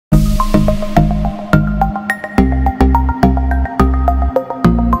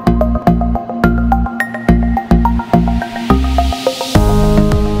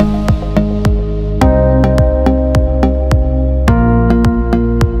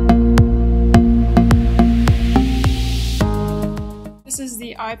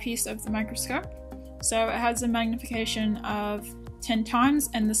eyepiece of the microscope. So it has a magnification of 10 times,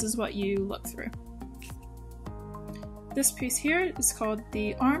 and this is what you look through. This piece here is called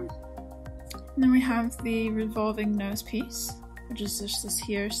the arm. And then we have the revolving nose piece, which is just this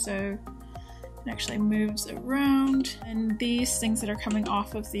here, so it actually moves around. And these things that are coming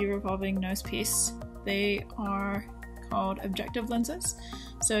off of the revolving nose piece, they are called objective lenses.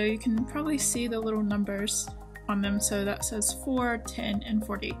 So you can probably see the little numbers on them. So that says 4, 10, and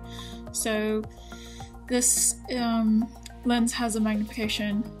 40. So this lens has a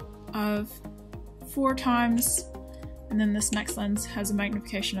magnification of 4 times, and then this next lens has a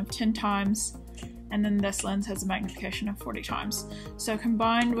magnification of 10 times, and then this lens has a magnification of 40 times. So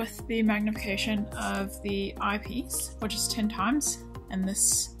combined with the magnification of the eyepiece, which is 10 times, and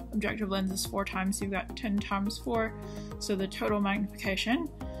this objective lens is 4 times, you've got 10 times 4, so the total magnification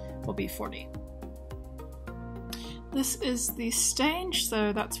will be 40. This is the stage,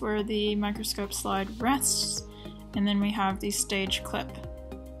 so that's where the microscope slide rests, and then we have the stage clip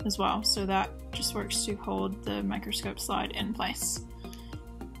as well, so that just works to hold the microscope slide in place.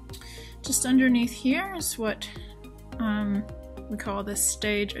 Just underneath here is what we call the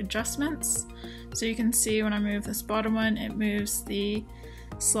stage adjustments. So you can see when I move this bottom one, it moves the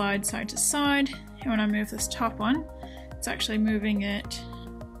slide side to side, and when I move this top one, it's actually moving it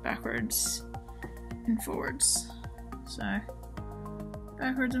backwards and forwards. So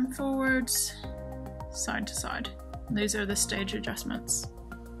backwards and forwards, side to side. And these are the stage adjustments.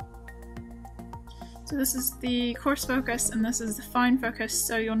 So this is the coarse focus and this is the fine focus.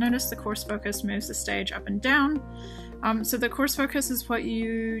 So you'll notice the coarse focus moves the stage up and down. So the coarse focus is what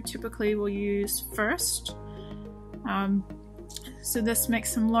you typically will use first. So this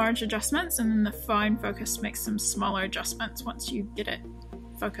makes some large adjustments, and then the fine focus makes some smaller adjustments once you get it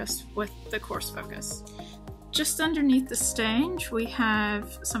focused with the coarse focus. Just underneath the stage we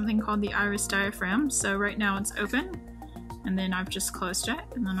have something called the iris diaphragm. So right now it's open, and then I've just closed it,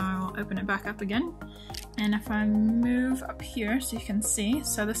 and then I will open it back up again. And if I move up here so you can see,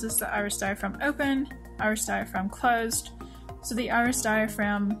 so this is the iris diaphragm open, iris diaphragm closed. So the iris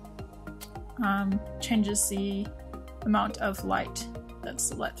diaphragm changes the amount of light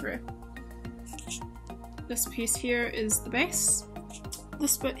that's let through. This piece here is the base.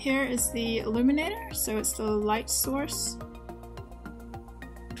 This bit here is the illuminator, so it's the light source.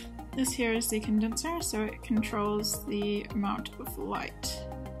 This here is the condenser, so it controls the amount of light.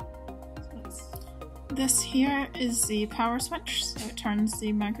 This here is the power switch, so it turns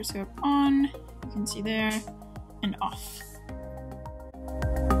the microscope on, you can see there, and off.